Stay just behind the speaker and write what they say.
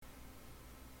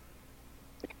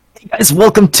Guys,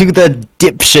 welcome to the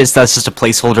Dipshits. That's just a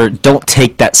placeholder. Don't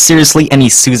take that seriously. Any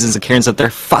Susans and Karens out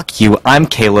there, fuck you. I'm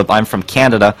Caleb. I'm from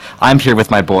Canada. I'm here with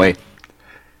my boy.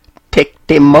 Pick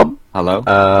him up. Hello?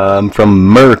 I'm from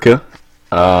America.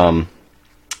 Yeah,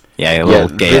 you little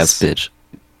gay-ass bitch.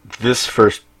 This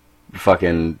first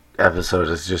fucking episode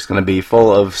is just gonna be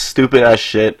full of stupid-ass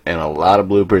shit and a lot of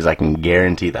bloopers, I can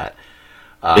guarantee that.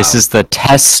 This is the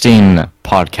testing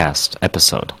podcast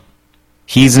episode.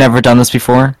 He's never done this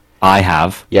before. I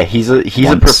have. Yeah, he's a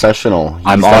professional.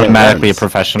 I'm automatically a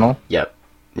professional. Yep.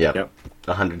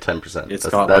 110%. It's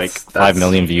got like 5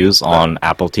 million views on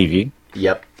Apple TV.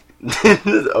 Yep.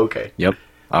 Okay. Yep.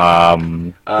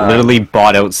 Literally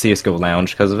bought out CSGO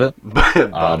Lounge because of it.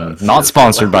 Not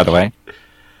sponsored, by the way.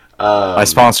 I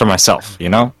sponsor myself, you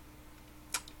know?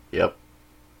 Yep.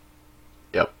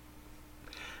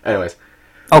 Anyways.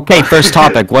 Okay, first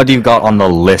topic. What do you got on the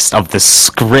list of the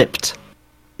script?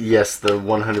 Yes, the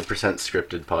 100%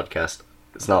 scripted podcast.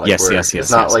 It's not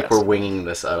like we're winging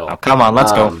this at all. Oh, come on,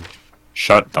 let's go.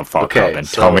 Shut the fuck up and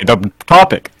tell me the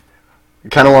topic.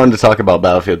 Kind of wanted to talk about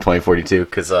Battlefield 2042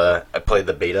 because I played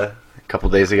the beta a couple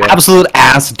days ago. Absolute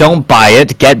ass. Don't buy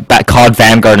it. Get back COD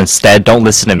Vanguard instead. Don't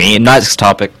listen to me. Next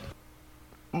topic.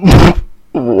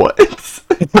 What?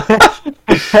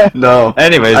 No.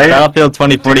 Anyways, Battlefield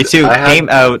 2042 came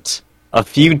out a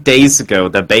few days ago.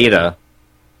 The beta.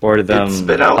 Or the it's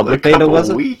been out public a beta, couple was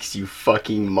it? Weeks, you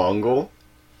fucking Mongol.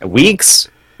 Weeks?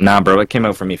 Nah, bro. It came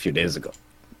out for me a few days ago.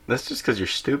 That's just because you're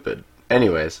stupid.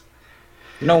 Anyways.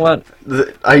 You know what?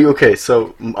 Okay,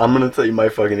 so I'm going to tell you my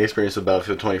fucking experience with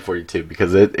Battlefield 2042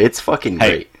 because it's fucking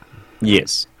great.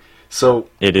 Yes. So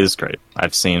it is great.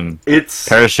 I've seen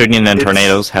parachuting and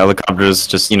tornadoes, helicopters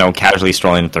just, casually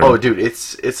strolling through. Oh, dude,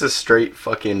 it's a straight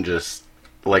fucking just,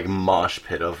 like, mosh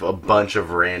pit of a bunch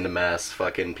of random-ass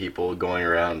fucking people going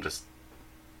around just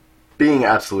being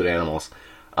absolute animals.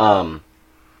 I'm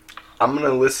going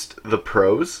to list the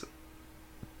pros.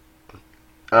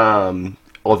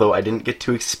 Although I didn't get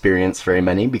to experience very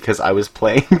many because I was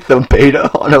playing the beta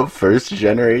on a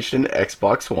first-generation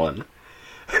Xbox One.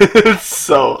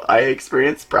 So I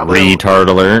experienced probably retard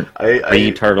alert.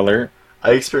 Retard alert.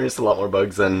 I experienced a lot more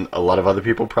bugs than a lot of other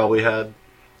people probably had.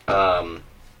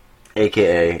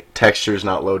 AKA textures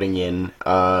not loading in,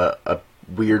 a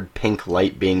weird pink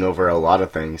light being over a lot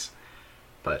of things.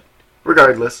 But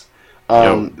regardless,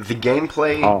 the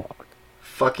gameplay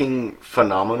fucking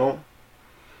phenomenal.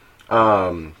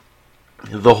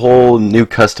 The whole new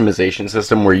customization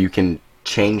system where you can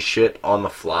change shit on the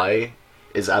fly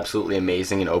is absolutely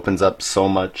amazing and opens up so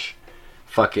much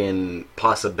fucking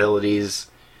possibilities.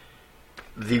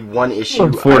 The one issue...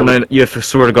 Fortnite, you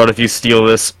swear to God if you steal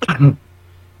this.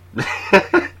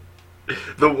 The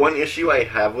one issue I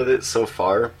have with it so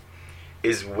far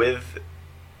is with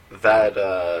that,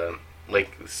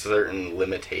 certain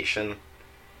limitation.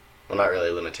 Well, not really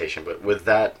a limitation, but with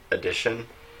that addition,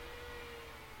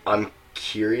 I'm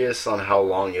curious on how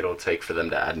long it'll take for them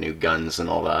to add new guns and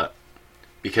all that.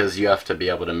 Because you have to be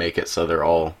able to make it so they're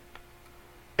all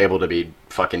able to be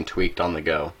fucking tweaked on the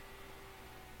go.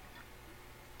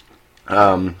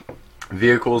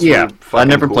 Vehicles were fucking I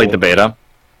never cool. played the beta.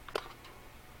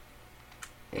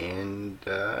 And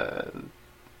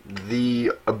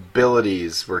the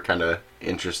abilities were kind of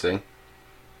interesting.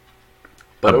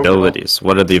 But abilities?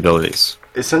 Overall, what are the abilities?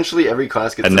 Essentially, every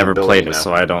class gets I never played it, now.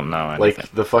 so I don't know anything.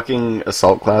 Like, the fucking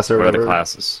assault class or whatever. What are the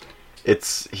classes?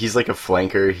 He's like a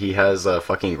flanker, he has a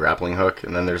fucking grappling hook,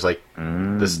 and then there's like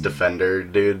this defender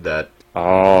dude that...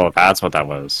 Oh, that's what that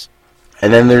was.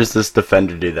 And then there's this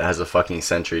defender dude that has a fucking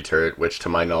sentry turret, which to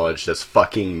my knowledge does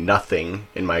fucking nothing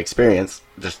in my experience.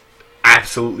 Just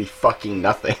absolutely fucking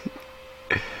nothing.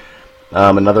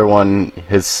 Another one,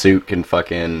 his suit can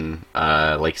fucking,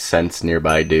 sense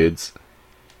nearby dudes.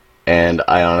 And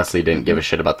I honestly didn't give a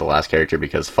shit about the last character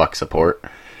because fuck support.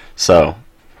 So...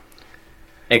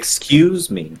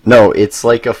 Excuse me. No, it's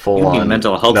like a full-on...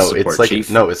 mental health support, Chief.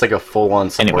 No, it's like a full-on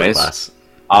support class.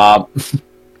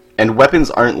 And weapons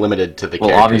aren't limited to the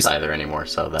characters either anymore,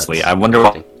 so that's... I wonder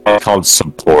what it's called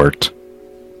support.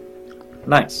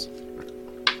 Nice.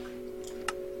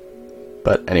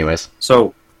 But anyways.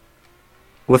 So,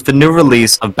 with the new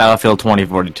release of Battlefield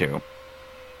 2042,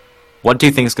 what do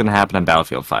you think is going to happen in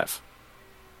Battlefield 5?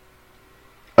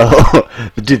 Oh,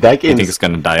 dude, that game... You think it's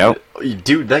going to die out?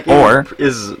 Dude, that game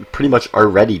is pretty much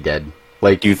already dead.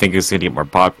 Like, do you think it's going to get more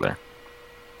popular?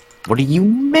 What do you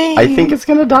mean? I think it's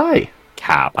going to die.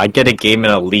 Cap. I'd get a game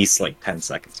in at least, 10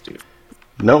 seconds, dude.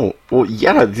 No. Well,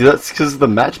 yeah, that's because of the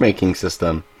matchmaking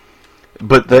system.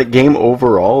 But that game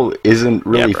overall isn't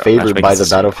really favored by the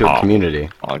Battlefield community.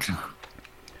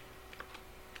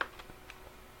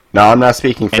 No, I'm not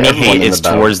speaking for Any everyone hate in is the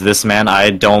battle. towards this man. I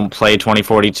don't play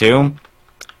 2042.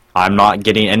 I'm not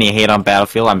getting any hate on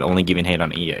Battlefield. I'm only giving hate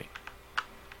on EA.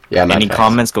 Yeah, Any guys.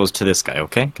 comments goes to this guy,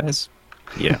 okay, guys?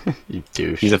 Yeah. You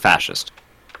douche. He's a fascist.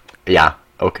 Yeah,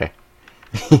 okay.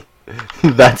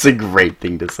 That's a great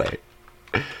thing to say.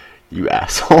 You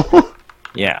asshole.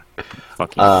 Yeah.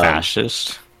 Fucking Um,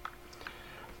 fascist.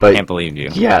 But Can't believe you.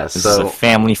 yeah, This is a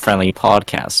family-friendly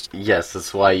podcast. yes,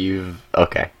 that's why you've...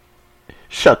 Okay.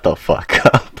 Shut the fuck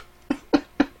up.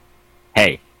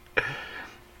 Hey,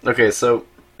 Okay, so...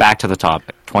 back to the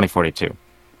topic. 2042.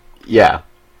 Yeah.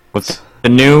 What's the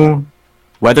new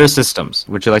weather systems?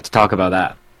 Would you like to talk about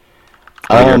that?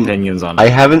 What are your opinions on it? I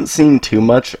haven't seen too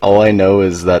much. All I know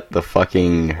is that the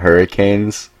fucking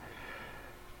hurricanes,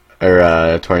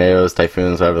 or tornadoes,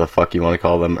 typhoons, whatever the fuck you want to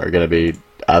call them, are going to be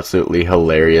absolutely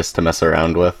hilarious to mess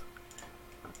around with.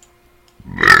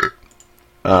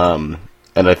 And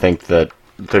I think that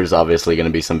there's obviously going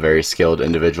to be some very skilled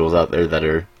individuals out there that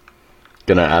are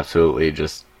going to absolutely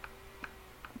just,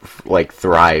 like,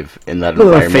 thrive in that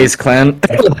environment. Face Clan.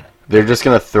 They're just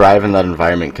going to thrive in that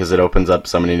environment because it opens up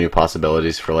so many new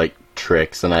possibilities for, like,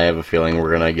 tricks, and I have a feeling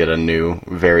we're going to get a new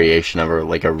variation of,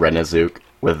 like, a Renazook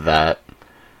with that.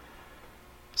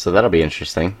 So that'll be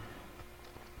interesting.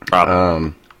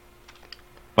 When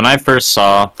I first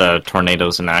saw the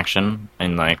tornadoes in action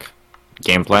in, like,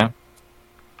 gameplay,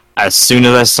 as soon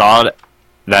as I saw it,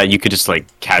 that you could just, like,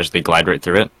 casually glide right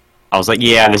through it, I was like,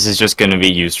 yeah, this is just going to be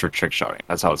used for trick shotting.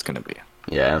 That's how it's going to be.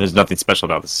 Yeah. There's nothing special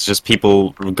about this. It's just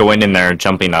people going in there,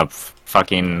 jumping up,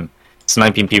 fucking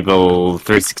sniping people,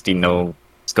 360 no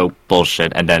scope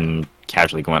bullshit, and then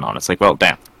casually going on. It's like, well,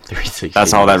 damn.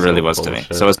 That's all that really was to me.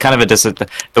 So it was kind of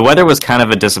the weather was kind of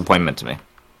a disappointment to me.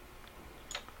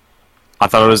 I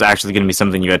thought it was actually going to be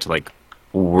something you had to, like,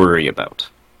 worry about.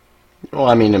 Well,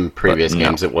 I mean, in previous But no.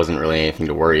 games, it wasn't really anything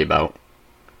to worry about.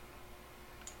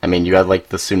 I mean, you had, like,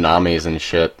 the tsunamis and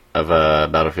shit of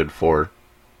Battlefield 4.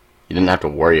 You didn't have to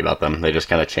worry about them. They just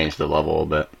kind of changed the level a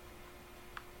bit.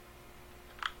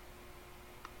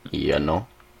 Yeah, no.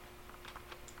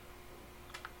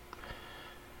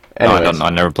 No, I Anyways. don't know. I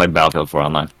never played Battlefield 4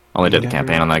 online. Only did the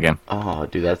campaign on that game. Oh,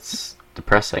 dude, that's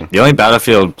depressing. The only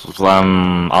Battlefield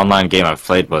online game I've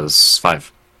played was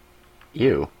 5.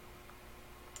 Ew.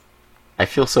 I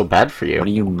feel so bad for you. What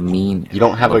do you mean? You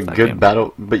don't have I a love that good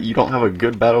game. but you don't have a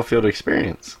good Battlefield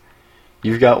experience.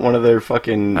 You've got one of their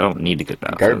fucking I don't need a good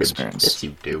Battlefield garbage. experience. Yes,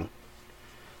 you do.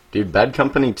 Dude, Bad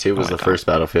Company 2 was I the don't. first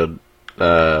Battlefield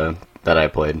that I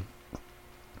played.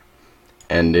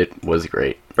 And it was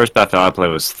great. First Battlefield I played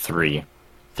was 3.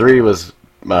 3 was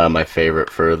my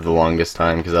favorite for the longest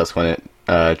time because that's when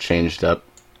it changed up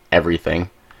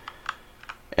everything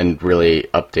and really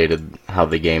updated how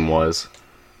the game was.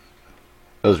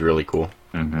 It was really cool.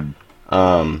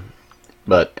 Mm-hmm.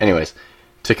 But anyways,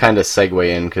 to kind of segue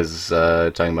in, because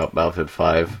talking about Battlefield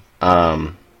 5,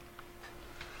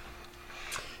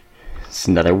 it's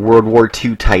another World War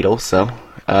II title, so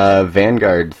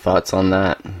Vanguard, thoughts on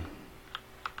that?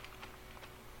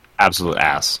 Absolute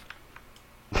ass.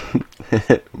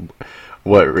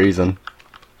 What reason?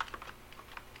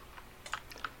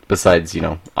 Besides,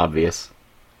 obvious.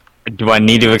 Do I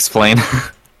need to explain?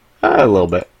 A little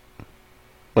bit.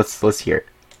 Let's hear it.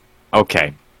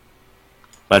 Okay.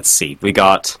 Let's see. We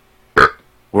got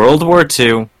World War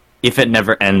II, if it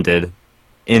never ended,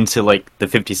 into like the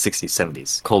 50s, 60s,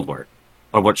 70s, Cold War.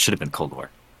 Or what should have been Cold War.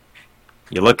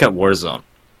 You look at Warzone,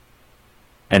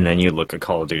 and then you look at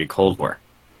Call of Duty Cold War.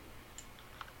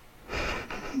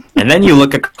 And then you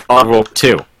look at World War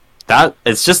II.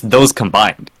 It's just those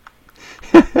combined.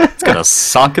 It's gonna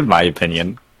suck in my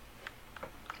opinion.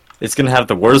 It's gonna have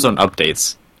the Warzone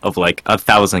updates of like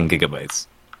 1,000 gigabytes.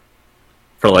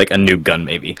 For like a new gun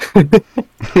maybe.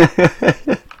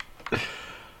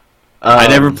 I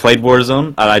never played Warzone,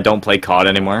 and I don't play COD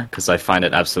anymore, because I find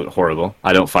it absolutely horrible.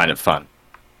 I don't find it fun.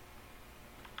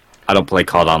 I don't play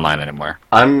COD online anymore.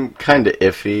 I'm kind of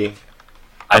iffy.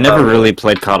 I never really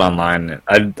played COD online.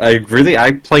 I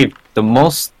played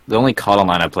the only COD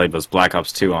online I played was Black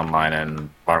Ops 2 online and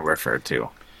Modern Warfare 2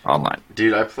 online.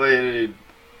 Dude, I think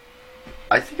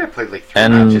I played like 3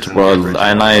 matches in the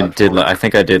original I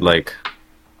think I did like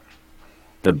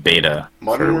the beta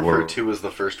Modern for Warfare 2 was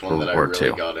the first one that I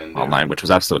really got into. online, which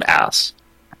was absolute ass.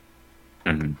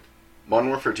 Mm-hmm. Modern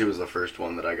Warfare 2 was the first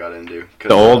one that I got into.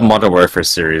 The old Modern Warfare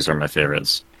series are my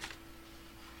favorites.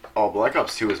 Oh, Black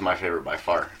Ops 2 is my favorite by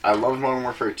far. I love Modern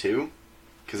Warfare 2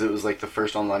 because it was like the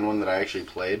first online one that I actually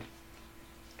played.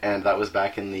 And that was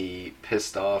back in the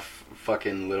pissed off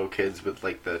fucking little kids with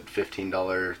like the $15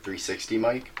 360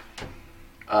 mic.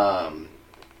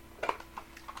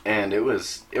 and it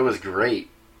was great.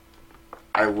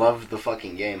 I loved the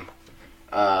fucking game.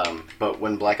 But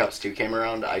when Black Ops 2 came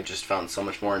around, I just found so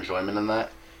much more enjoyment in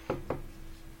that.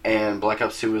 And Black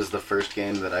Ops 2 was the first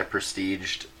game that I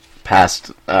prestiged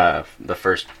past the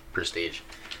first prestige.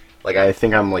 Like, I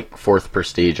think I'm like 4th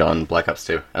prestige on Black Ops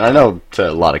 2. And I know to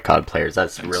a lot of COD players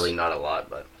that's really not a lot,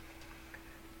 but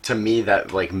to me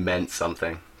that like meant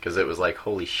something. Because it was like,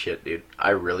 holy shit, dude. I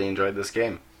really enjoyed this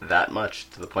game that much,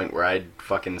 to the point where I'd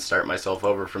fucking start myself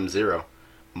over from 0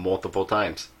 multiple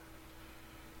times.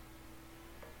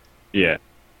 Yeah.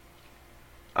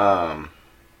 Um,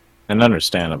 And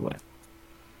understandably.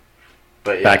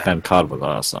 but yeah. Back then, COD was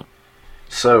awesome.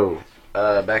 So,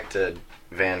 back to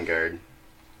Vanguard.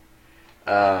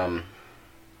 I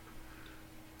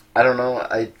don't know.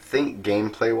 I think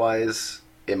gameplay-wise,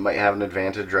 it might have an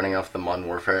advantage running off the Modern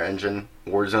Warfare engine.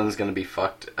 Warzone's gonna be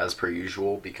fucked as per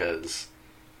usual because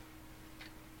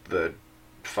the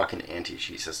fucking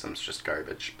anti-cheat system's just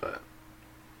garbage. But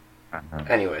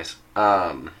anyways,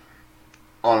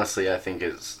 honestly, I think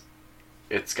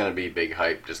it's gonna be big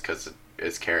hype just because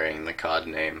it's carrying the COD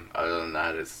name. Other than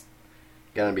that, it's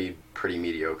gonna be pretty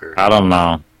mediocre. I don't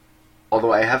know.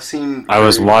 Although I have seen... I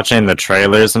was watching the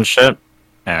trailers and shit,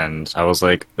 and I was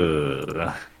like,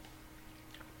 ugh.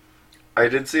 I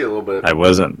did see a little bit. I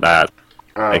wasn't that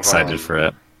excited for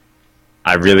it.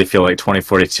 I really feel like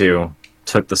 2042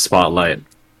 took the spotlight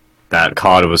that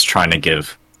COD was trying to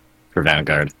give for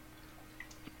Vanguard.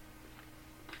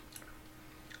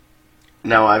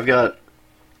 Now, I've got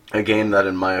a game that,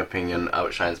 in my opinion,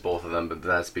 outshines both of them, but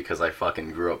that's because I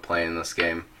fucking grew up playing this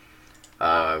game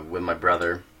with my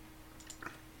brother,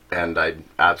 and I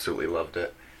absolutely loved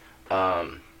it.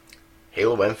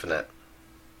 Halo Infinite.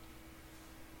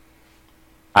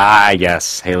 Ah,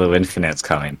 yes, Halo Infinite's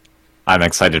coming. I'm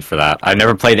excited for that. I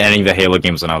never played any of the Halo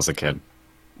games when I was a kid.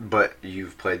 But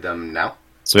you've played them now?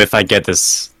 So if I get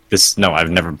this... No, I've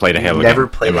never played a Halo game Never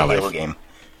played in my a Halo life. game.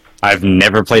 I've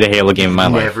never played a Halo game in my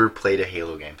life. Never played a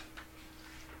Halo game.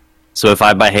 So if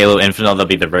I buy Halo Infinite, that'll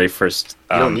be the very first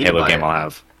You don't need to Halo buy game it. I'll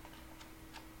have.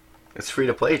 It's free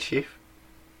to play, Chief.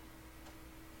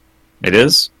 It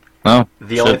is? Oh,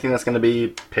 The shit. only thing that's going to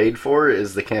be paid for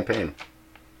is the campaign.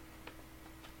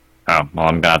 Oh, well,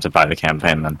 I'm gonna have to buy the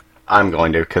campaign then. I'm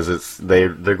going to, because they're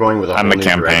going with a whole I'm a new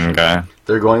campaign direction. guy.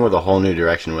 They're going with a whole new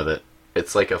direction with it.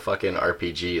 It's like a fucking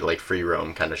RPG, like free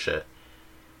roam kind of shit.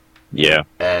 Yeah.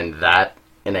 And that,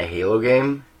 in a Halo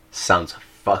game, sounds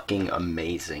fucking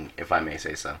amazing, if I may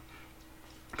say so.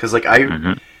 Because, like, I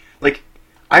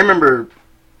remember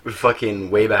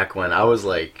fucking way back when I was,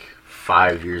 like,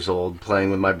 5 years old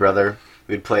playing with my brother.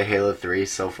 We'd play Halo 3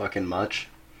 so fucking much.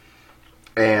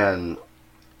 And,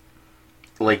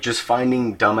 like, just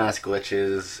finding dumbass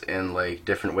glitches and, like,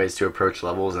 different ways to approach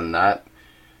levels, and that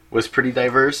was pretty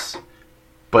diverse.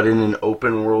 But in an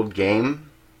open world game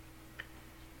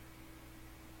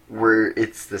where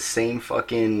it's the same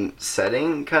fucking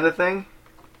setting kind of thing,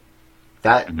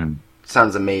 that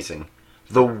sounds amazing.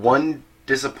 The one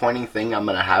disappointing thing I'm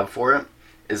going to have for it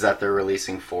is that they're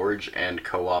releasing Forge and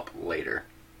co-op later.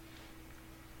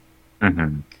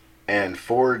 And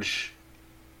Forge,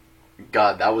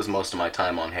 God, that was most of my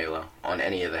time on Halo, on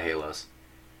any of the Halos.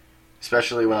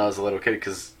 Especially when I was a little kid,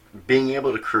 because being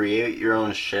able to create your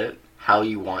own shit how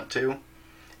you want to,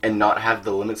 and not have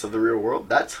the limits of the real world,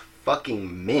 that's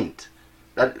fucking mint.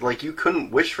 That, like, you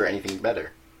couldn't wish for anything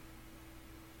better.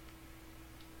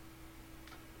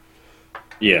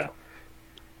 Yeah.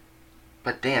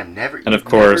 But damn, never... And of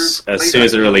course, as soon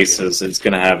as it releases, it's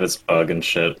gonna have its bug and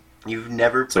shit. You've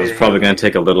never played So it's probably gonna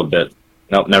take a little bit.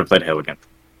 Nope, never played Halo again.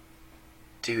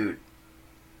 Dude,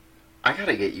 I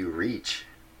gotta get you Reach.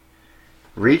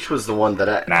 Reach was the one that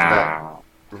I... Nah.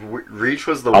 Reach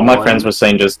was the All one... my friends were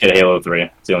saying just get Halo 3.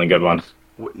 It's the only good one.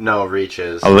 No, Reach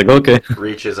is... I was like, okay.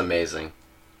 Reach is amazing.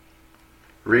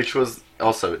 Reach was...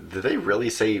 Also, did they really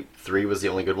say 3 was the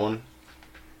only good one?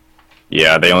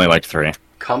 Yeah, they only liked 3.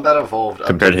 Combat Evolved...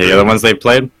 Compared to the other ones they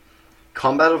played?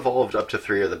 Combat Evolved up to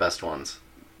 3 are the best ones.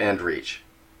 And Reach.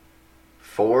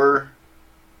 4,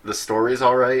 the story's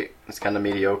alright. It's kind of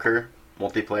mediocre.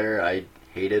 Multiplayer, I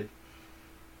hated.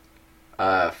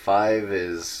 5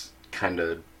 is kind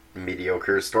of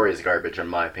mediocre. Story is garbage, in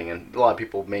my opinion. A lot of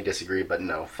people may disagree, but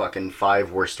no. Fucking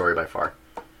 5, worst story by far.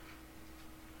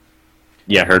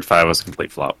 Yeah, I heard 5 was a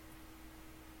complete flop.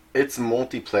 Its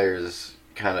multiplayer is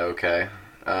kind of okay.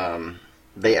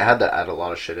 They had to add a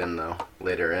lot of shit in, though,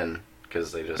 later in,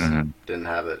 because they just didn't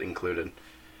have it included.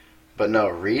 But no,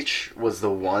 Reach was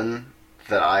the one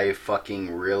that I fucking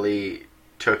really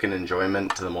took an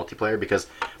enjoyment to the multiplayer, because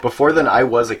before then I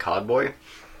was a COD boy,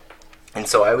 And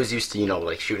so I was used to,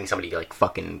 like shooting somebody like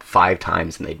fucking 5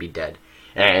 times and they'd be dead.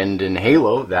 And in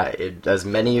Halo, as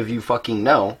many of you fucking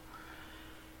know,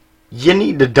 you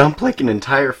need to dump like an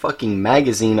entire fucking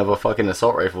magazine of a fucking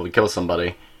assault rifle to kill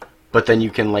somebody. But then you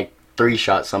can like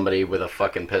 3-shot somebody with a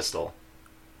fucking pistol.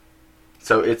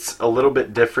 So it's a little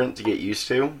bit different to get used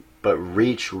to, but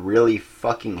Reach really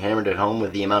fucking hammered it home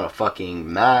with the amount of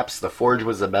fucking maps. The Forge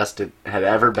was the best it had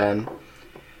ever been.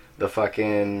 The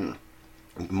fucking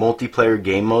multiplayer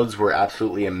game modes were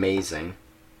absolutely amazing.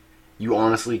 You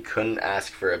honestly couldn't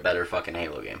ask for a better fucking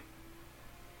Halo game.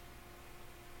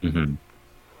 Mm-hmm.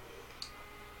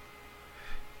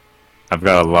 I've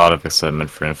got a lot of excitement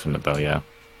for Infinite though, yeah.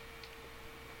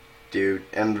 Dude,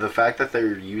 and the fact that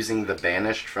they're using the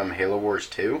Banished from Halo Wars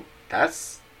 2,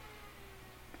 that's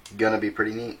gonna be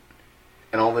pretty neat.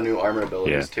 And all the new armor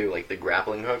abilities too, like the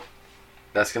grappling hook,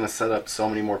 that's gonna set up so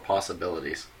many more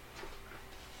possibilities.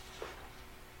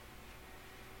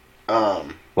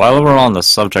 While we're on the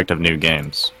subject of new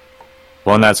games,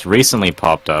 one that's recently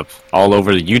popped up all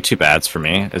over the YouTube ads for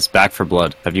me is Back 4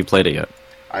 Blood. Have you played it yet?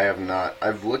 I have not.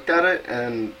 I've looked at it,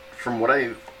 and from what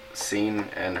I've seen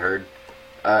and heard,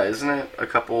 isn't it a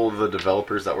couple of the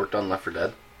developers that worked on Left 4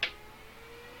 Dead?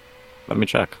 Let me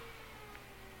check.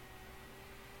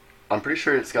 I'm pretty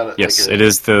sure it's got a... Yes, it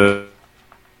is the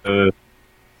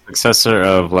successor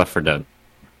of Left 4 Dead.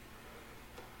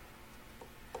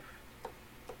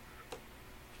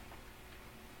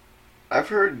 I've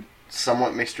heard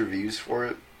somewhat mixed reviews for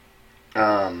it.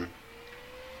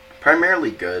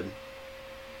 Primarily good.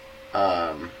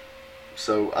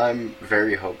 So I'm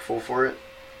very hopeful for it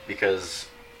because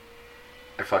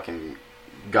I fucking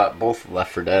got both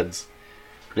Left 4 Deads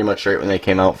pretty much right when they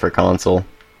came out for console,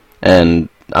 and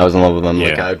I was in love with them. Yeah.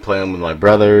 Like, I'd play them with my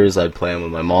brothers, I'd play them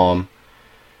with my mom.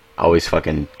 I always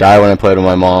fucking die when I played with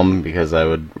my mom because I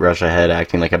would rush ahead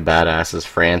acting like a badass as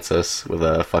Francis with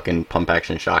a fucking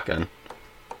pump-action shotgun.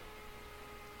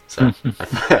 So,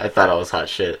 I thought I was hot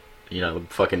shit.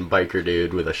 Fucking biker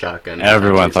dude with a shotgun.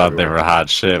 Everyone thought they were hot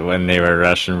shit when they were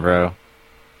Russian, bro.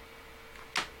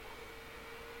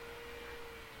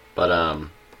 But,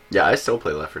 yeah, I still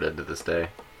play Left 4 Dead to this day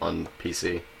on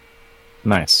PC.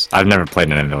 Nice. I've never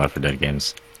played any of the Left 4 Dead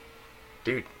games.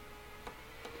 Dude,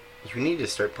 you need to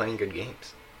start playing good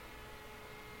games.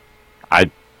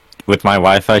 With my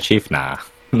Wi-Fi, Chief? Nah,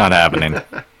 not happening.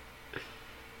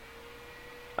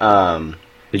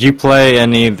 Did you play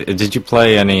any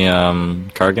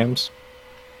car games?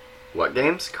 What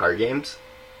games? Car games?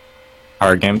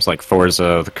 Car games like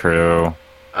Forza, The Crew.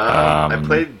 I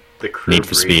played The Crew Need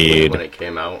for briefly Speed. when it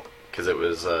came out because it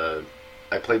was. I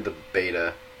played the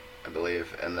beta, I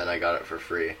believe, and then I got it for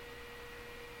free.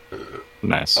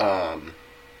 Nice. I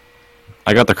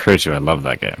got The Crew too. I love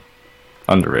that game.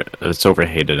 Underrated. It's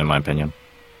overhated in my opinion.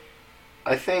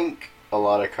 I think a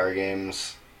lot of car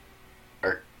games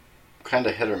are kind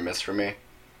of hit or miss for me.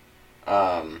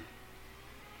 The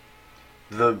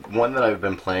one that I've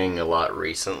been playing a lot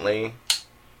recently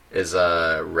is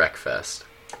Wreckfest.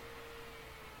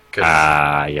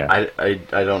 Yeah.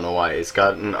 I don't know why. It's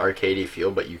got an arcadey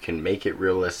feel, but you can make it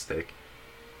realistic.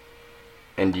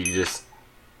 And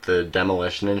the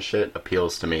demolition and shit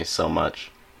appeals to me so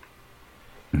much.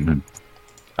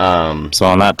 Mm-hmm. So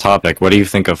on that topic, what do you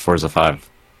think of Forza 5?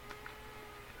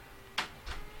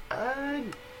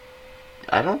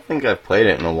 I don't think I've played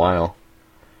it in a while.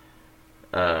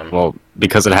 Well,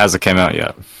 because it hasn't come out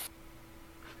yet.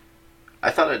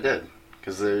 I thought it did.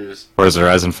 Because there's... Forza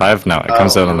Horizon 5? No, it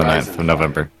comes out on the 9th of 5.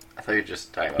 November. I thought you were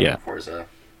just talking about Forza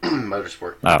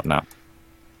Motorsport. Oh, no.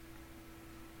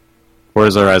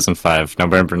 Forza Horizon 5,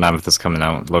 November 9th is coming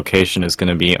out. Location is going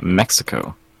to be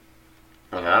Mexico.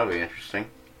 Oh, that'll be interesting.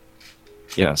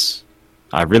 Yes.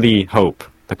 I really hope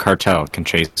the cartel can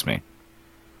chase me.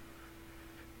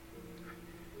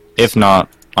 If not,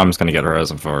 I'm just going to get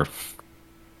Horizon 4.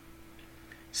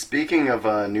 Speaking of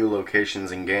new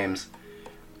locations in games,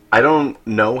 I don't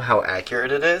know how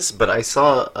accurate it is, but I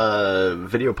saw a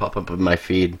video pop up in my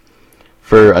feed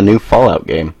for a new Fallout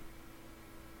game.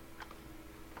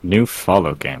 New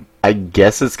Fallout game? I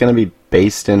guess it's going to be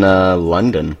based in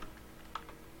London.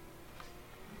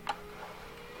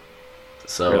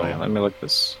 So, Really? Let me look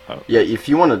this up. Yeah, if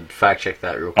you want to fact check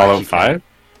that real quick. Fallout 5?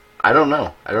 I don't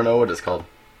know. I don't know what it's called.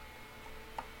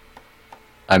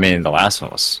 I mean, the last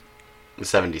one was...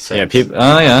 76. Yeah, people.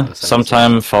 Oh, yeah. 76.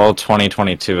 Sometime fall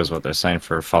 2022 is what they're saying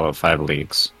for Fallout 5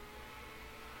 leaks.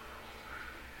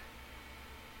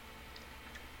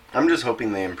 I'm just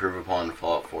hoping they improve upon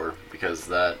Fallout 4 because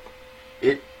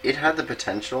it had the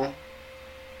potential.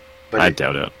 But I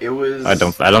doubt it. It was. I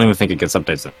don't even think it gets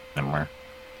updates anymore.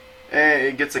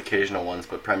 It gets occasional ones,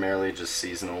 but primarily just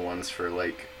seasonal ones for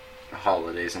like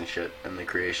holidays and shit in the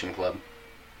Creation Club.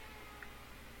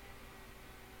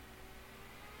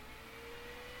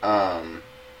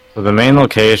 So the main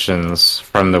locations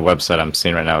from the website I'm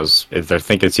seeing right now is I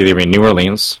think it's either New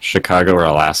Orleans, Chicago, or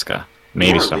Alaska.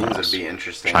 Maybe New somewhere Orleans else. would be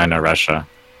interesting. China, Russia.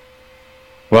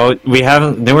 Well, we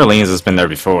haven't. New Orleans has been there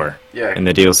before. Yeah. In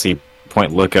the DLC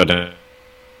Point Lookout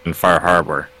in Far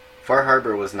Harbor. Far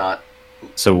Harbor was not.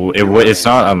 So it's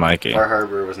not unlikely. Far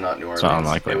Harbor was not New Orleans. It's not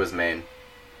unlikely. It was Maine.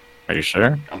 Are you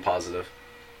sure? I'm positive.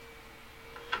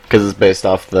 Because it's based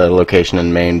off the location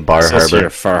in Maine, Bar Harbor. Here,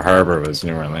 Far Harbor was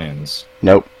New Orleans.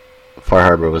 Nope. Far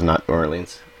Harbor was not New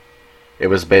Orleans. It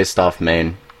was based off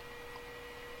Maine.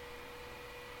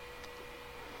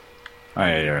 Oh,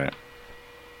 yeah, you're right.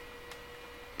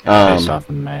 Based off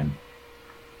in Maine.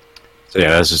 So yeah,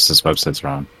 that's just this website's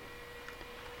wrong.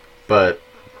 But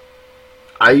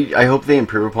I hope they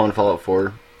improve upon Fallout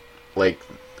 4, like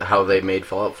how they made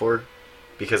Fallout 4,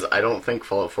 because I don't think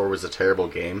Fallout 4 was a terrible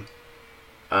game.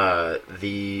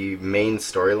 The main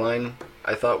storyline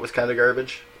I thought was kind of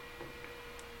garbage.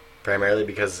 Primarily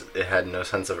because it had no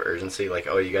sense of urgency, like,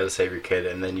 oh, you gotta save your kid,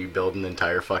 and then you build an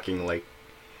entire fucking, like,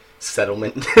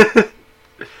 settlement.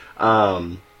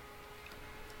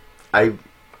 I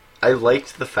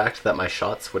liked the fact that my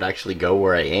shots would actually go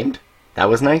where I aimed. That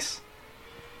was nice.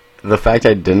 The fact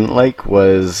I didn't like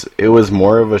was it was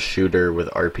more of a shooter with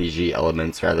RPG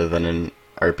elements rather than an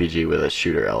RPG with a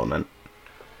shooter element.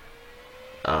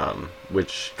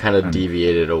 Which kind of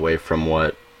deviated away from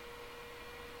what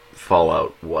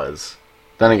Fallout was.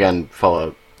 Then again,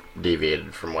 Fallout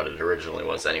deviated from what it originally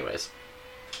was anyways.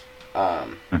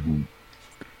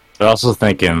 They're also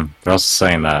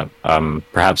saying that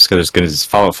perhaps because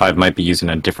Fallout 5 might be using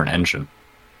a different engine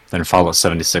than Fallout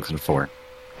 76 and 4.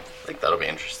 I think that'll be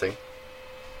interesting.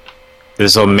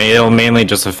 This will mainly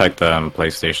just affect the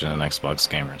PlayStation and Xbox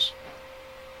gamers.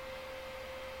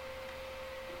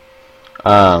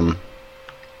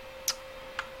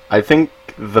 I think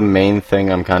the main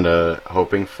thing I'm kind of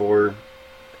hoping for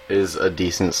is a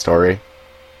decent story.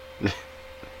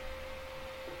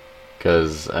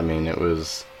 Because, I mean, it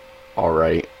was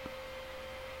alright.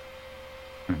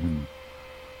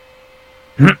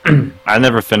 I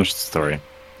never finished the story.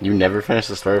 You never finished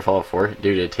the story of Fallout 4?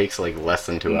 Dude, it takes like less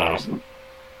than 2 hours.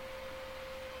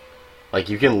 Like,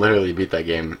 you can literally beat that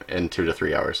game in 2 to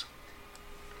 3 hours.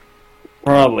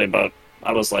 Probably, but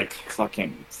I was like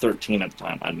fucking 13 at the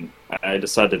time. And I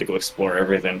decided to go explore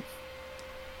everything.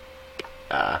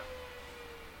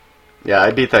 Yeah,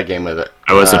 I beat that game with it.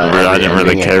 I didn't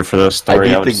really care for the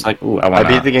story. I beat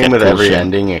the game with every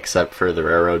ending except for the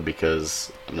railroad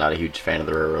because I'm not a huge fan of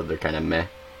the railroad. They're kind of meh.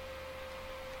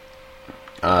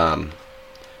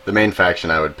 The main faction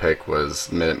I would pick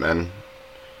was Minutemen.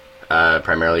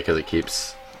 Primarily because it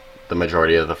keeps the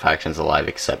majority of the factions alive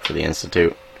except for the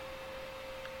Institute.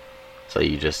 So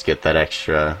you just get that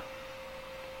extra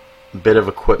bit of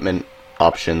equipment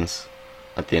options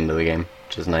at the end of the game,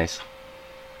 which is nice.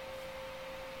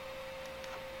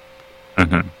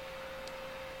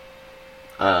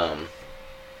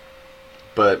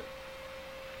 But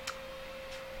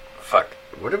fuck,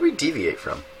 where did we deviate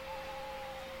from?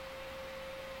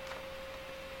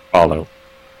 Follow.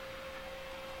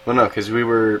 Well, no, because we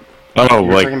were. Oh,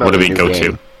 like what did we go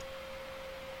to?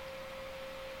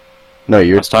 No,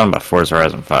 I was talking about Forza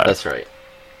Horizon 5. That's right.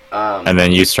 And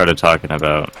then you started talking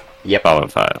about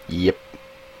Fallout 5. Yep.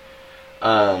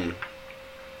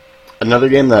 Another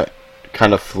game that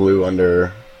kind of flew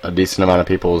under a decent amount of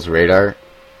people's radar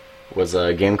was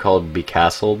a game called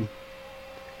Becastled.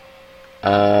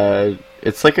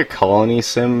 It's like a colony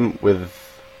sim with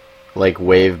like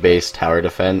wave-based tower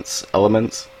defense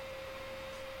elements.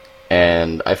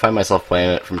 And I find myself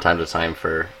playing it from time to time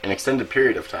for an extended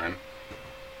period of time.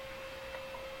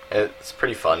 It's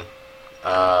pretty fun.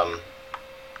 I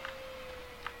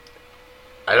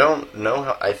don't know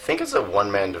how... I think it's a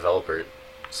one-man developer,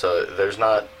 so there's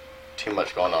not too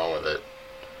much going on with it.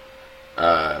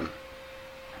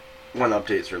 When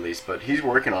updates released, but he's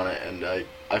working on it, and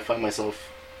I find myself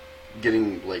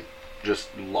getting, like, just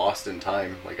lost in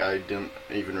time. Like, I didn't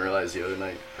even realize the other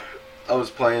night. I was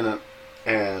playing it,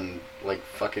 and, like,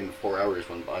 fucking 4 hours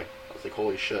went by. I was like,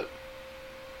 holy shit.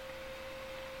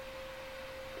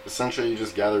 Essentially, you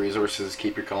just gather resources,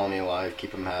 keep your colony alive,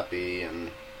 keep them happy, and...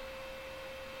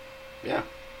 yeah.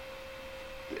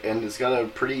 And it's got a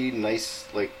pretty nice,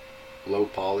 like, low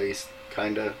poly,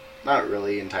 kinda. Not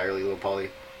really entirely low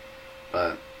poly,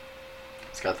 but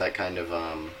it's got that kind of,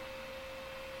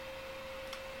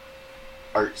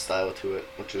 art style to it,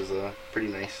 which is, pretty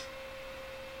nice.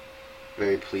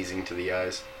 Very pleasing to the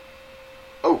eyes.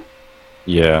 Oh,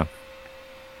 Yeah.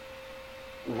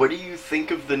 what do you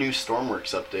think of the new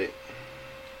Stormworks update?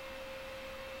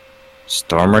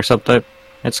 Stormworks update?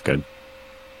 It's good.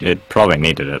 It probably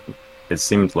needed it. It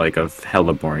seemed like a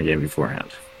hella boring game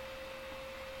beforehand.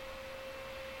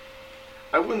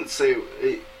 I wouldn't say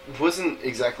it wasn't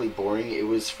exactly boring. It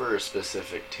was for a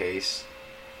specific taste.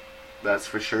 That's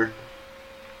for sure.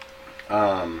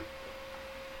 Yeah,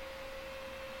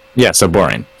 so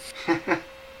boring.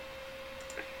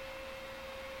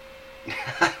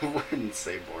 I wouldn't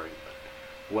say boring, but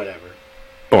whatever.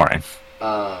 Boring.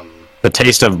 The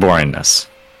taste of boringness.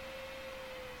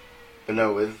 But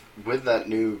no, with that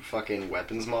new fucking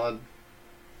weapons mod,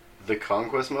 the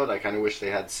conquest mode, I kind of wish they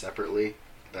had separately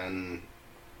than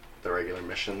the regular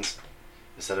missions,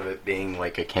 instead of it being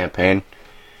like a campaign,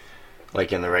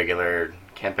 like in the regular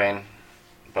campaign.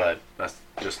 But that's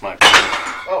just my opinion.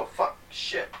 Oh fuck,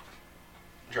 shit!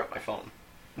 Dropped my phone.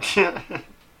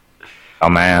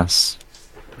 Dumbass.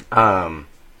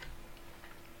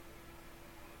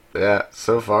 Yeah,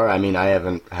 so far, I mean, I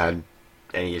haven't had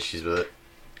any issues with it.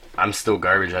 I'm still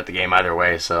garbage at the game either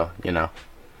way, so, you know.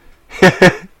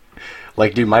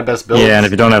 Like, dude, my best builds... Yeah, and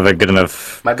if you don't have a good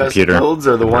enough my best computer, builds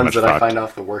are the you're ones pretty that much I fucked. find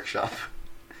off the workshop.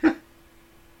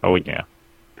 Oh, yeah.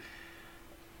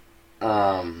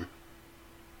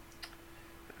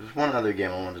 There's one other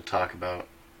game I wanted to talk about.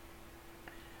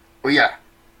 Oh, yeah.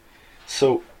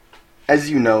 So, as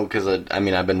you know, because, I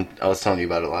was telling you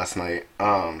about it last night,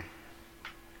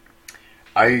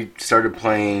 I started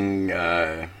playing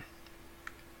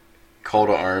Call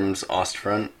to Arms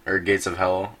Ostfront, or Gates of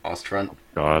Hell Ostfront.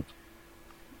 God.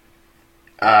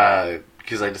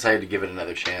 Because I decided to give it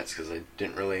another chance, because I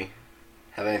didn't really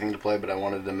have anything to play, but I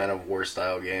wanted a Men of War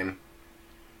style game.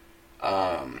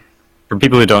 For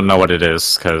people who don't know what it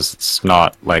is, because it's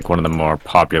not like one of the more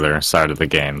popular side of the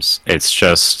games, it's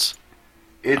just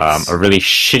It's a really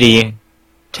shitty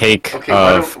take Okay,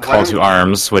 why of don't- Call to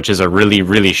Arms, which is a really,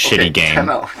 really shitty game. Time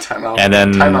out. And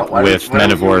then Time out. with Why Men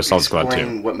don't of War you Assault Squad 2.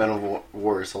 explain what Men of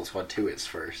War Assault Squad 2 is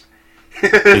first.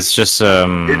 It's just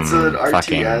It's an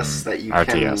fucking RTS that you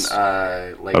RTS.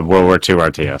 can like a World War II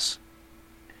RTS.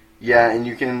 yeah, and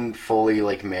you can fully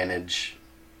like manage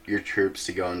your troops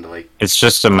to go into like It's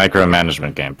just a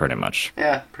micromanagement game, pretty much.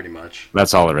 yeah, pretty much.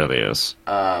 That's all it really is.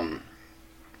 The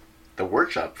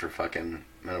workshop for fucking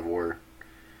Men of War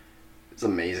is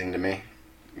amazing to me.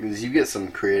 Because you get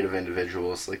some creative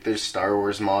individuals. Like there's Star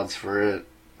Wars mods for it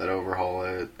that overhaul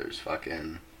it. There's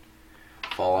fucking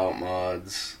Fallout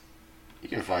mods. You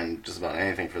can find just about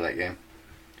anything for that game.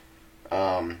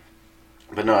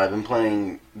 But no, I've been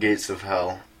playing Gates of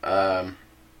Hell. The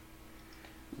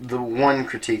one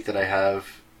critique that I have,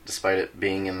 despite it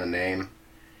being in the name,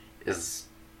 is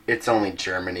it's only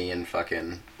Germany and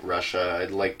fucking Russia. I'd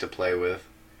like to play with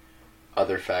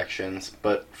other factions,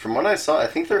 but from what I saw, I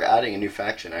think they're adding a new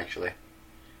faction, actually.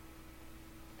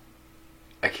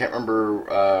 I can't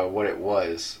remember what it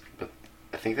was, but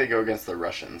I think they go against the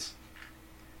Russians.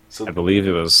 So I believe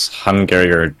it was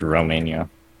Hungary or Romania.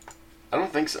 I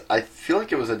don't think so. I feel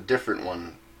like it was a different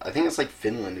one. I think it's like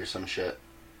Finland or some shit.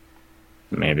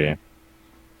 Maybe.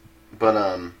 But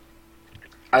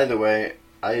either way,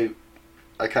 I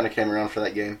kind of came around for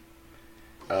that game.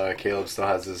 Caleb still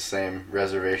has his same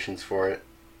reservations for it.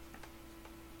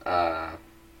 I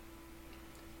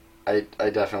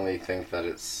definitely think that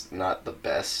it's not the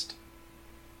best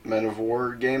Men of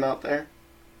War game out there,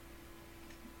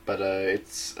 but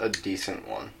it's a decent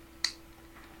one.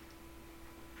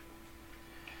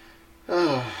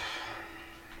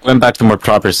 Going back to the more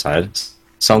proper side,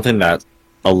 something that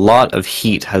a lot of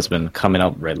heat has been coming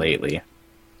up right lately.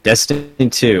 Destiny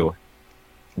 2,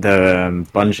 the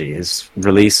Bungie is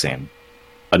releasing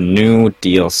a new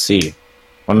DLC.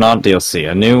 Well, not DLC,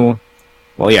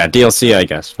 DLC, I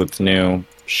guess, with new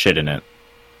shit in it.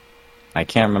 I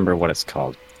can't remember what it's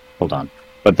called. Hold on.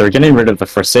 But they're getting rid of the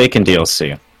Forsaken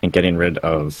DLC and getting rid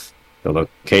of the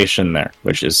location there,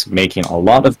 which is making a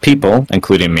lot of people,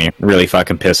 including me, really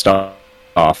fucking pissed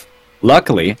off.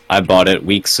 Luckily, I bought it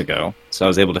weeks ago, so I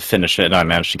was able to finish it, and I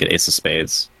managed to get Ace of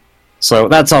Spades. So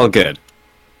that's all good.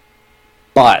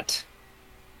 But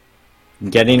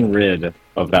getting rid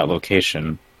of that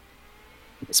location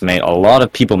has made a lot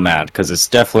of people mad, because it's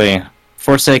definitely...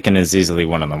 Forsaken is easily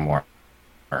one of the more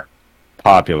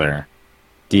popular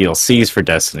DLCs for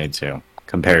Destiny 2,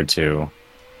 compared to,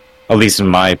 at least in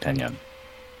my opinion,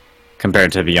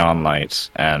 compared to Beyond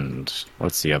Light and,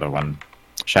 what's the other one?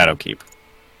 Shadowkeep.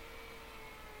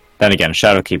 Then again,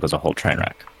 Shadowkeep was a whole train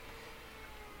wreck.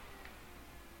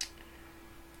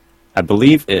 I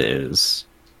believe it is...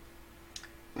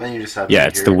 Then you just have Yeah,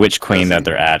 it's the Witch Queen that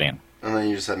they're adding. And then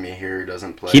you just have me here who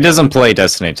doesn't play. He doesn't play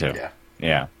Destiny 2. Yeah.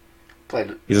 Yeah.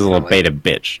 Played it. He's a little beta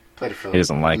bitch. Played it for He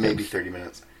doesn't like maybe it. 30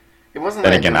 minutes. It wasn't.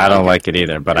 Then that again, didn't I don't like like it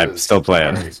either, but I was still play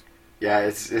it. alright. Yeah,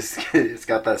 it's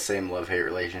got that same love-hate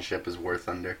relationship as War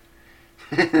Thunder.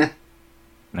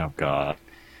 Oh god.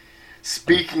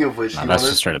 Speaking of which, No, that's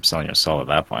just straight up selling your soul at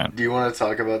that point. do you want to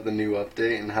talk about the new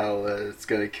update and how it's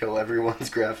going to kill everyone's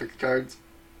graphics cards?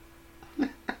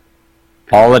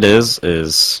 All it is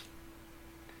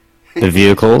the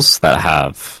vehicles that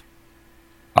have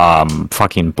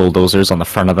fucking bulldozers on the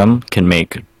front of them can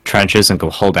make trenches and go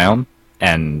hull down,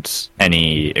 and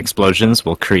any explosions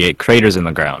will create craters in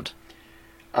the ground.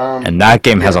 And that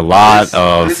game has a lot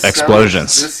of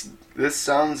explosions. This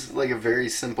sounds like a very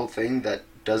simple thing that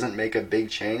doesn't make a big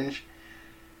change.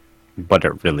 But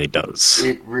it really does.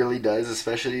 It really does,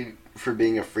 especially for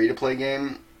being a free-to-play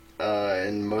game.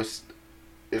 And most,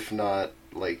 if not,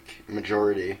 like,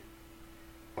 majority.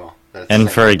 Well, that's...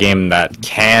 And for a game that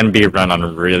can be run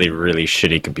on really, really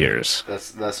shitty computers.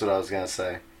 That's what I was going to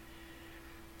say.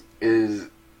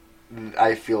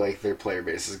 I feel like their player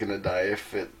base is going to die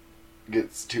if it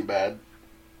gets too bad.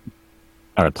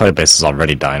 Our player base is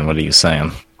already dying, what are you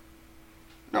saying?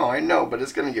 No, I know, but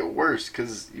it's going to get worse,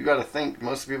 because you got to think,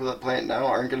 most people that play it now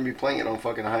aren't going to be playing it on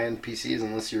fucking high-end PCs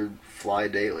unless you fly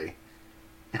daily.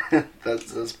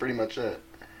 That's pretty much it.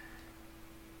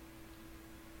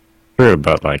 True,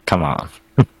 but, like, come on.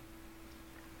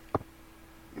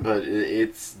 But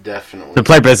it's definitely... The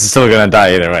player base is still gonna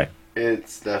die either way.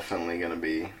 It's definitely going to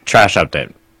be... Trash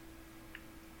update.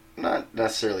 Not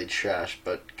necessarily trash,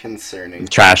 but concerning.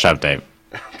 Trash update.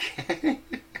 Okay.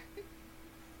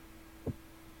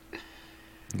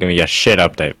 Give me a shit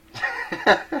update.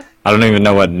 I don't even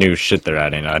know what new shit they're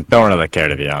adding. I don't really care,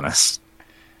 to be honest.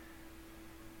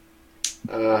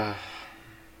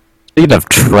 Speaking of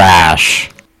trash,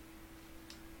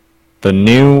 the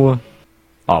new...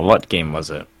 Oh, what game was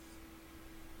it?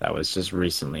 That was just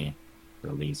recently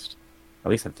released. At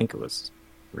least I think it was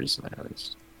recently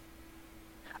released.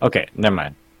 Okay, never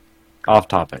mind. Off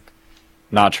topic.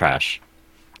 Not trash.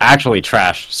 Actually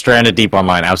trash. Stranded Deep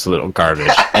Online, absolute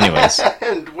garbage. Anyways.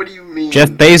 And what do you mean? Jeff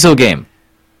Bezos game.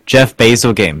 Jeff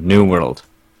Bezos game. New World.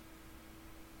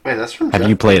 Wait, that's from Have Jeff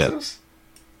you played Bezos? it?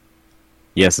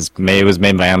 Yes, it was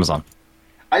made by Amazon.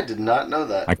 I did not know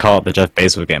that. I call it the Jeff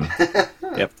Bezos game.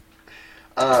 Yep.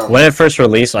 When it first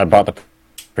released, I bought the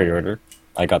pre-order.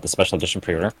 I got the special edition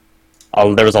pre-order.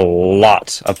 There was a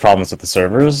lot of problems with the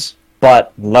servers,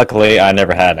 but luckily I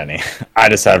never had any. I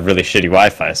just have really shitty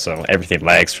Wi-Fi, so everything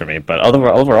lags for me. But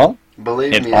overall,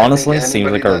 Believe it me, I honestly think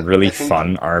seems like anybody a really I think,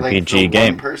 fun like, RPG the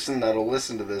game. one person that'll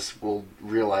listen to this will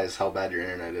realize how bad your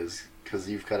internet is, because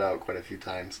you've cut out quite a few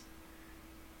times.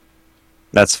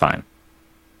 That's fine.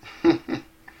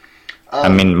 I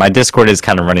mean, my Discord is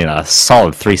kind of running a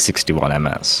solid 361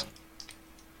 ms.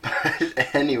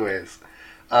 Anyways.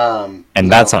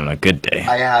 And that's on a good day.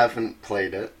 I haven't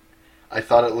played it. I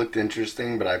thought it looked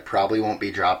interesting, but I probably won't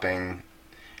be dropping...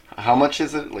 How much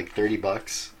is it? Like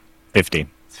 $30? 50.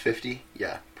 It's 50?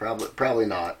 Yeah, probably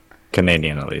not.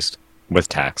 Canadian, at least. With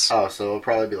tax. Oh, so it'll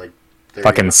probably be like 30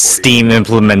 Fucking or 40. Steam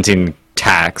implementing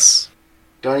tax.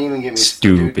 Don't even get me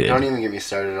Stupid. Dude, don't even get me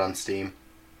started on Steam.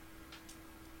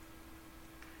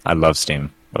 I love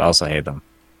Steam, but I also hate them.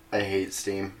 I hate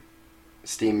Steam.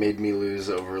 Steam made me lose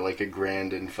over like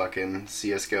 $1,000 in fucking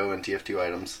CSGO and TF2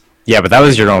 items. Yeah, but that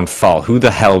was your own fault. Who the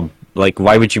hell, like,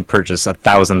 why would you purchase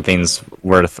 1,000 things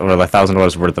worth, or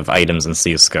 $1,000 worth of items in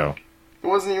CSGO? It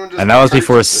wasn't even just... And that was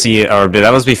before that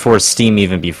was before Steam,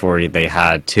 even before they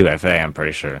had 2FA, I'm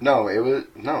pretty sure. No, it was...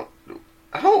 No.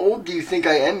 How old do you think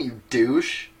I am, you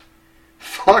douche?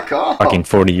 Fuck off. Fucking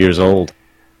 40 years old.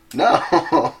 No.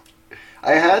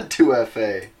 I had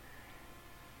 2FA.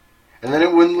 And then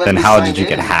it wouldn't let me sign in. Then how did you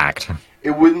get hacked?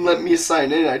 It wouldn't let me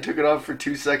sign in. I took it off for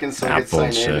 2 seconds so I could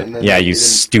bullshit. sign in. And then yeah, you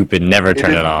stupid. Never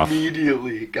turn it off.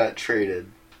 Immediately got traded.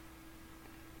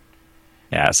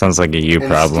 Yeah, it sounds like a you and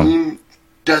problem. Steam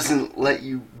doesn't let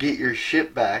you get your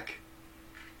shit back.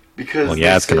 Because Well,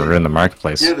 yeah, it's going to ruin the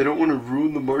marketplace. Yeah, they don't want to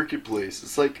ruin the marketplace.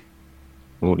 It's like...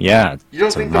 Well, yeah, You don't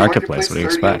it's think a the marketplace. marketplace What do you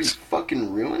is already expect? gonna be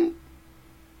fucking ruined?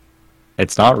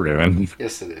 It's not ruined.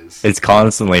 Yes, it is. It's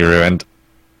constantly ruined.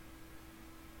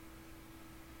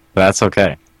 But that's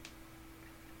okay.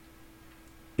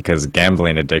 Because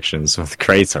gambling addictions with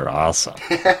crates are awesome.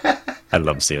 I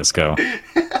love CSGO.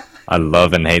 I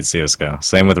love and hate CSGO.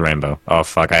 Same with Rainbow. Oh,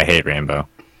 fuck, I hate Rainbow.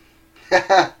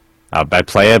 I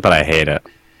play it, but I hate it.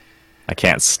 I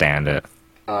can't stand it.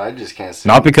 I just can't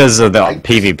stand... Not because of the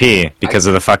PvP, because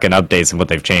of the fucking updates and what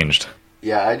they've changed.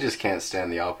 Yeah, I just can't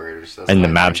stand the operators. That's And the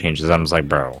my map thing. changes. I'm just like,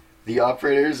 bro. The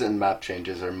operators and map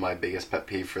changes are my biggest pet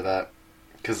peeve for that.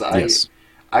 Because Yes.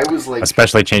 I was like,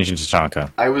 Especially changing to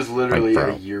Chanka. I was literally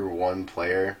bro. a year one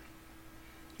player.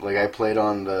 Like, I played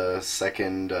on the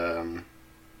second,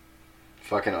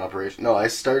 fucking operation. No, I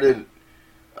started,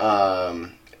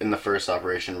 in the first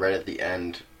operation right at the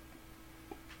end,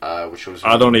 which was...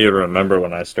 I don't even remember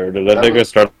when I started. I think I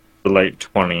started late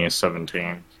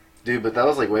 2017. Dude, but that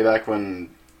was, like, way back when...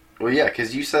 Well, yeah,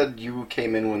 because you said you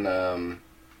came in when,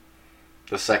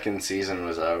 the second season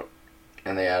was out,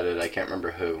 and they added, I can't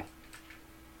remember who.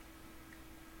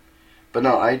 But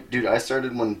no, I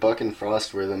started when Buck and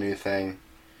Frost were the new thing,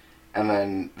 and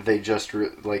then they just, in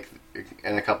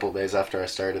a couple of days after I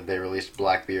started, they released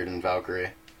Blackbeard and Valkyrie.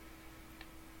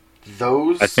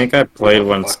 Those... I think I played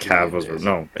when fucking Cav was... days.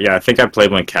 No. Yeah, I think I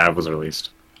played when Cav was released.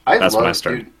 That's when I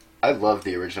started. Dude, I love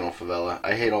the original Favela.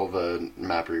 I hate all the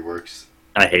map reworks.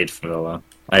 I hate Favela.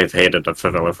 I've hated a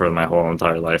Favela for my whole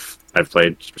entire life. I've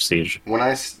played Siege. When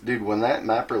that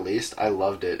map released, I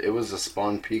loved it. It was a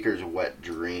Spawn Peeker's wet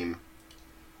dream.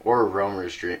 Or a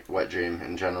Roamer's wet dream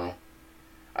in general.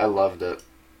 I loved it.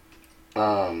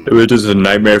 It was just a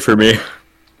nightmare for me.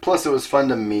 Plus, it was fun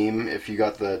to meme if you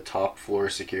got the top floor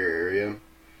secure area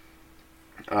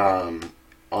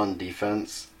on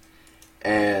defense,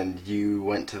 and you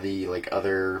went to the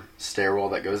other stairwell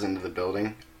that goes into the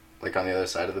building, like on the other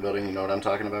side of the building. You know what I'm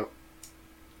talking about?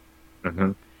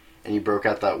 Mm-hmm. And you broke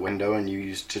out that window and you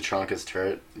used Tachanka's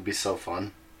turret. It'd be so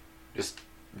fun. Just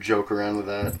joke around with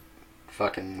that.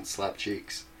 Fucking slap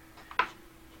cheeks.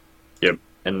 Yep.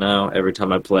 And now, every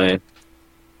time I play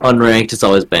unranked, it's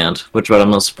always banned, which is what I'm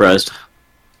most surprised.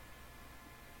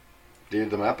 Dude,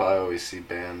 the map I always see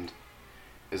banned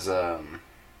is, God,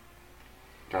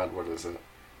 what is it?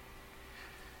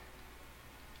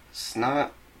 It's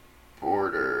not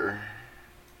Border.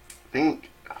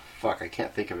 Fuck, I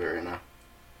can't think of it right now.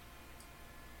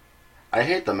 I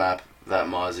hate the map that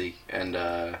Mozzie and,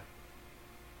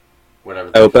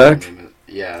 whatever the Outback? name is.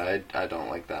 Yeah, I don't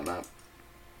like that map.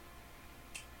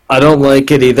 I don't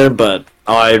like it either, but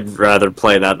I'd rather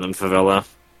play that than Favela.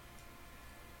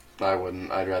 I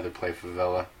wouldn't. I'd rather play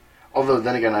Favela. Although,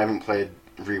 then again, I haven't played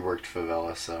reworked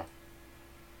Favela, so...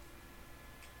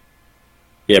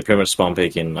 Yeah, pretty much spawn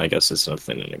picking, I guess, is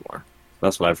nothing anymore.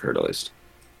 That's what I've heard, at least.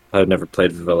 I've never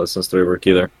played Favela since the rework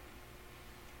either.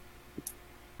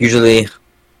 Usually,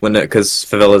 because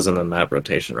Favela's in the map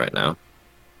rotation right now.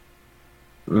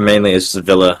 Mainly it's just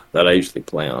Villa that I usually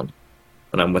play on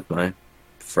when I'm with my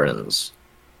friends.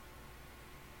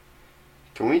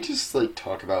 Can we just,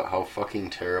 talk about how fucking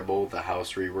terrible the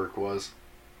house rework was?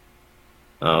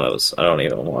 Oh, I don't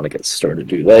even want to get started,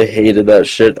 dude. I hated that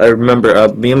shit. I remember,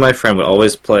 me and my friend would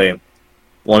always play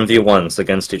 1v1s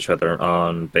against each other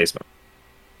on basement.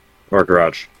 Or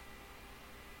garage.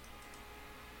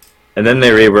 And then they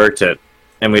reworked it,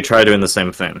 and we tried doing the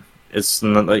same thing. It's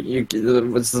not,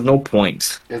 there's no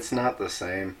point. It's not the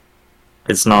same.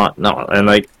 It's not, no, and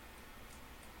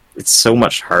it's so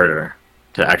much harder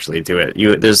to actually do it.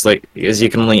 Because you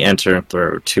can only enter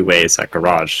through two ways at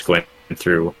garage, going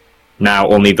through now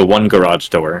only the one garage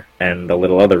door and the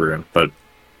little other room. But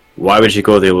why would you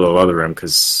go to the little other room?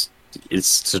 Because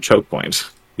it's a choke point.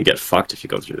 You get fucked if you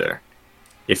go through there.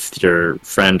 If your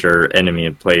friend or enemy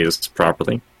plays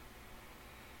properly.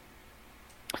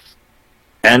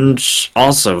 And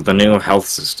also, the new health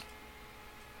system.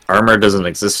 Armor doesn't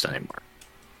exist anymore.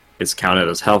 It's counted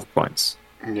as health points.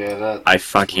 Yeah, that... I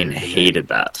fucking hated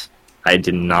that. I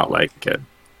did not like it.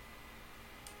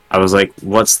 I was like,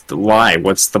 why?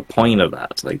 What's the point of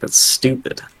that? That's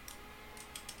stupid.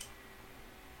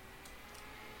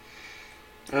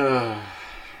 And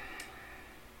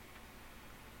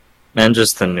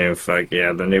just the new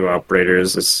the new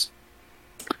operators is...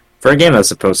 For a game that's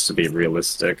supposed to be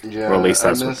realistic, Yeah, or at least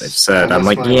that's what they've said. I I'm miss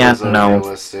like, when it yeah, was a no.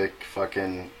 realistic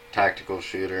fucking tactical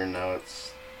shooter, and now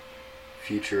it's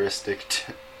futuristic,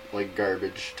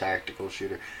 garbage tactical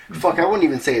shooter. Fuck, I wouldn't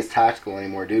even say it's tactical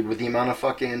anymore, dude. With the amount of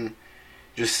fucking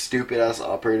just stupid ass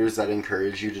operators that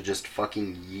encourage you to just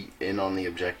fucking yeet in on the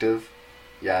objective.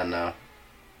 Yeah, no.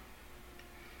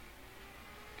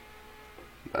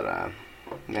 But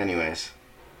anyways.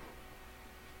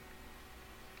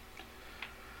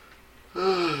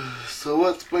 So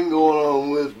what's been going on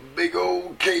with big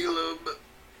old Caleb?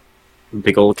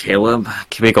 Big old Caleb?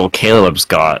 Big old Caleb's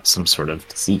got some sort of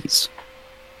disease.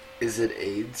 Is it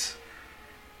AIDS?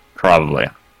 Probably.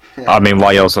 I mean,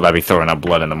 why else would I be throwing up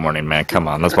blood in the morning, man? Come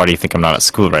on, that's why do you think I'm not at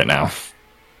school right now?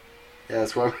 Yeah,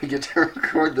 that's why we get to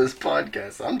record this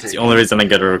podcast. It's the only reason I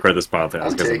get to record this podcast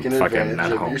I'm because taking I'm fucking advantage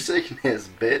at of home. your sickness,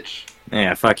 bitch.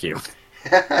 Yeah, fuck you.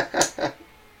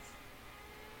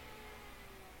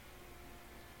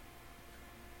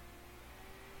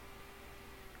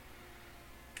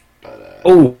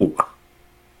 Oh,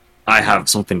 I have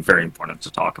something very important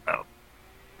to talk about.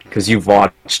 Because you've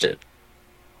watched it.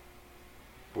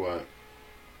 What?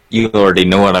 You already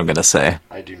know what I'm gonna say.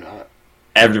 I do not.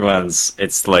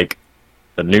 It's like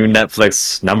the new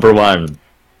Netflix #1.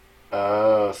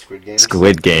 Squid Game.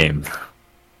 Squid Game.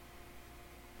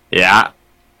 Yeah.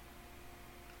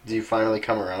 Do you finally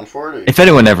come around for it? If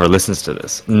anyone ever listens to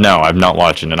this, no, I'm not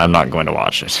watching it. I'm not going to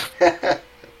watch it.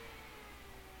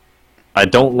 I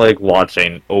don't like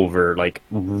watching over, like,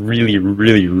 really,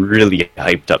 really, really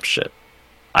hyped up shit.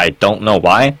 I don't know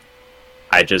why.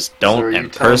 I just don't,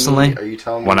 and personally,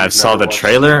 when I saw the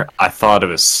trailer, I thought it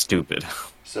was stupid.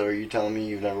 So are you telling me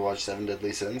you've never watched Seven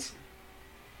Deadly Sins?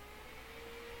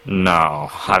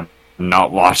 No, I'm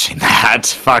not watching that.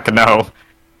 Fuck no.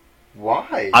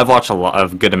 Why? I've watched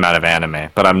a good amount of anime,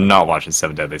 but I'm not watching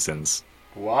Seven Deadly Sins.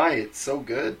 Why? It's so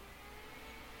good.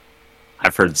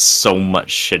 I've heard so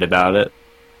much shit about it.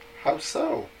 How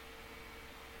so?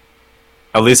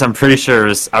 At least I'm pretty sure.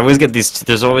 I always get these.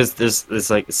 There's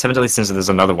like Seven Deadly Sins, and there's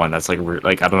another one that's like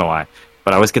I don't know why,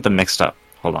 but I always get them mixed up.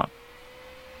 Hold on.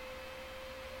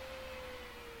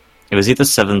 It was either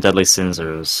Seven Deadly Sins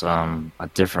or it was a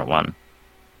different one.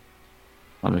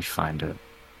 Let me find it.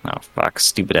 Oh fuck!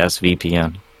 Stupid ass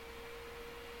VPN.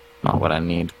 Not what I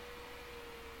need.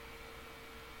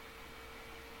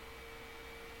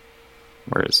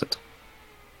 Where is it?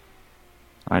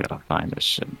 I gotta find this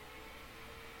shit.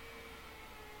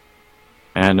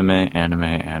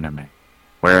 Anime.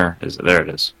 Where is it? There it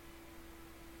is.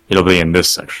 It'll be in this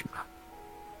section.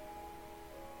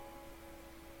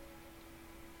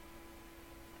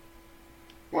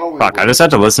 Well, Fuck, I just had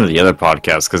to listen to the other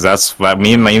podcast, because that's what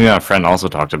me and my friend also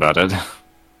talked about it.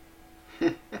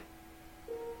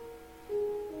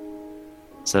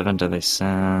 Seven Deadly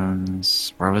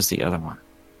Sins. Where was the other one?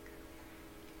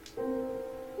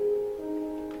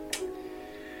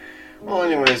 Well,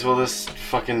 anyways, while this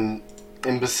fucking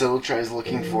imbecile tries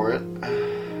looking for it.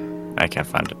 I can't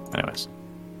find it. Anyways.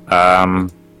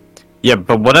 Yeah,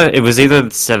 but it was either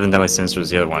Seven Deadly Sins or was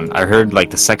the other one. I heard, like,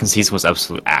 the second season was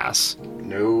absolute ass.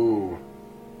 No.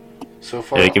 So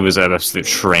far... Like, it was an absolute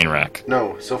train wreck.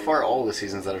 No, so far all the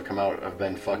seasons that have come out have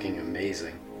been fucking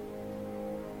amazing.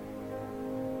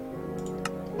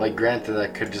 Like, granted,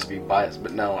 that could just be biased,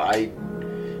 but no, I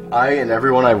and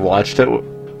everyone I've watched it,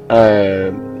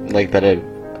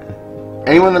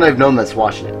 anyone that I've known that's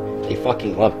watching it, they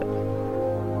fucking love it.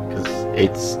 Because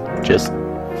it's just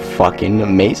fucking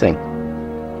amazing.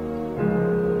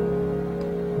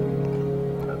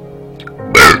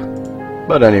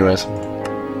 But anyways.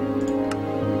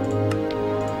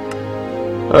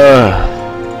 Well...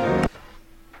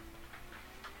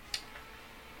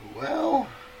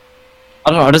 I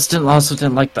don't know, I just didn't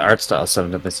like the art style of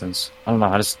Seven Deadly Sins. I don't know,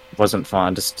 I just wasn't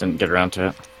fun, I just didn't get around to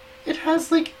it. It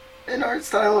has, like, an art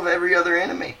style of every other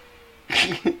anime.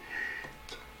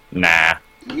 Nah.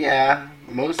 Yeah,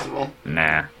 most of them.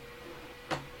 Nah.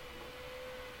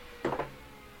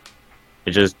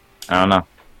 It just, I don't know.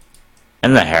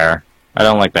 And the hair. I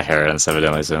don't like the hair in Seven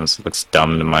Deadly Sins. It looks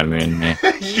dumb to me.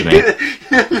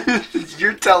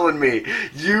 You're telling me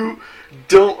you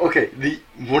don't... Okay,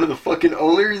 one of the fucking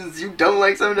only reasons you don't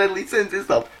like Seven Deadly Sins is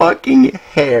the fucking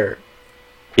hair.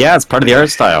 Yeah, it's part of the art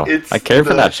style. It's I care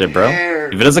for that shit, bro. hair.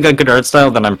 If it doesn't got good art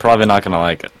style, then I'm probably not gonna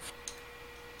like it.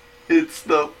 It's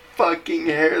the fucking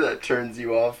hair that turns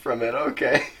you off from it,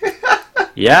 okay?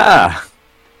 Yeah.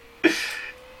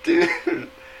 Dude,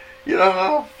 you know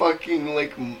how fucking,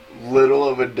 like, little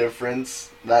of a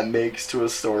difference that makes to a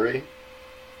story?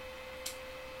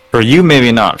 For you,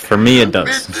 maybe not. For me, it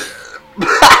does.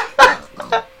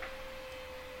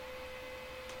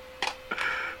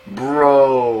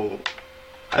 Bro,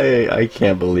 I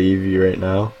can't believe you right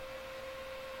now.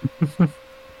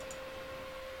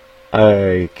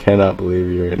 I cannot believe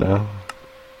you right now.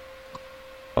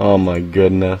 Oh my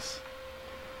goodness.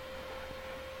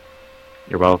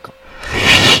 You're welcome.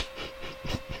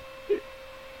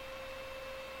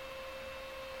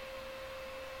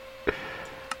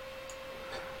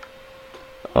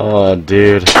 Oh,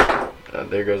 dude.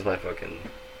 There goes my fucking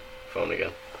phone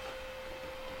again.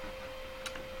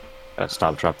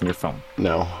 Stop dropping your phone.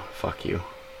 No, fuck you.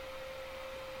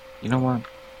 You know what?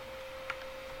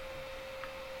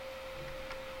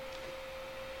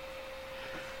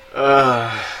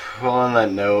 Well, on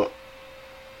that note,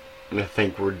 I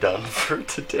think we're done for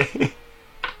today.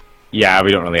 Yeah,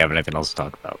 we don't really have anything else to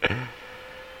talk about.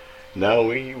 No,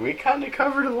 we kind of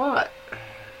covered a lot.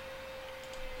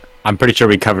 I'm pretty sure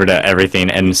we covered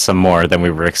everything and some more than we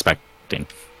were expecting.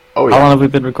 Oh, yeah. How long have we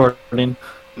been recording?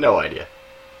 No idea.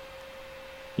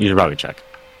 You should probably check.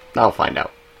 I'll find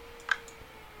out.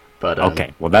 But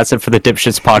Okay, well that's it for the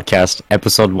Dipshits podcast,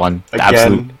 episode 1. The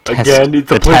again, test,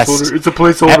 it's a placeholder. test. It's a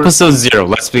placeholder. Episode 0.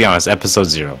 Let's be honest, episode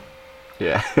 0.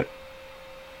 Yeah.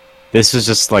 This was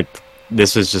just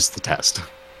the test.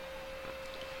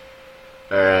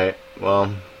 All right.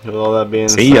 Well, with all that being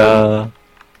See ya.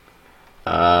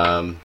 said,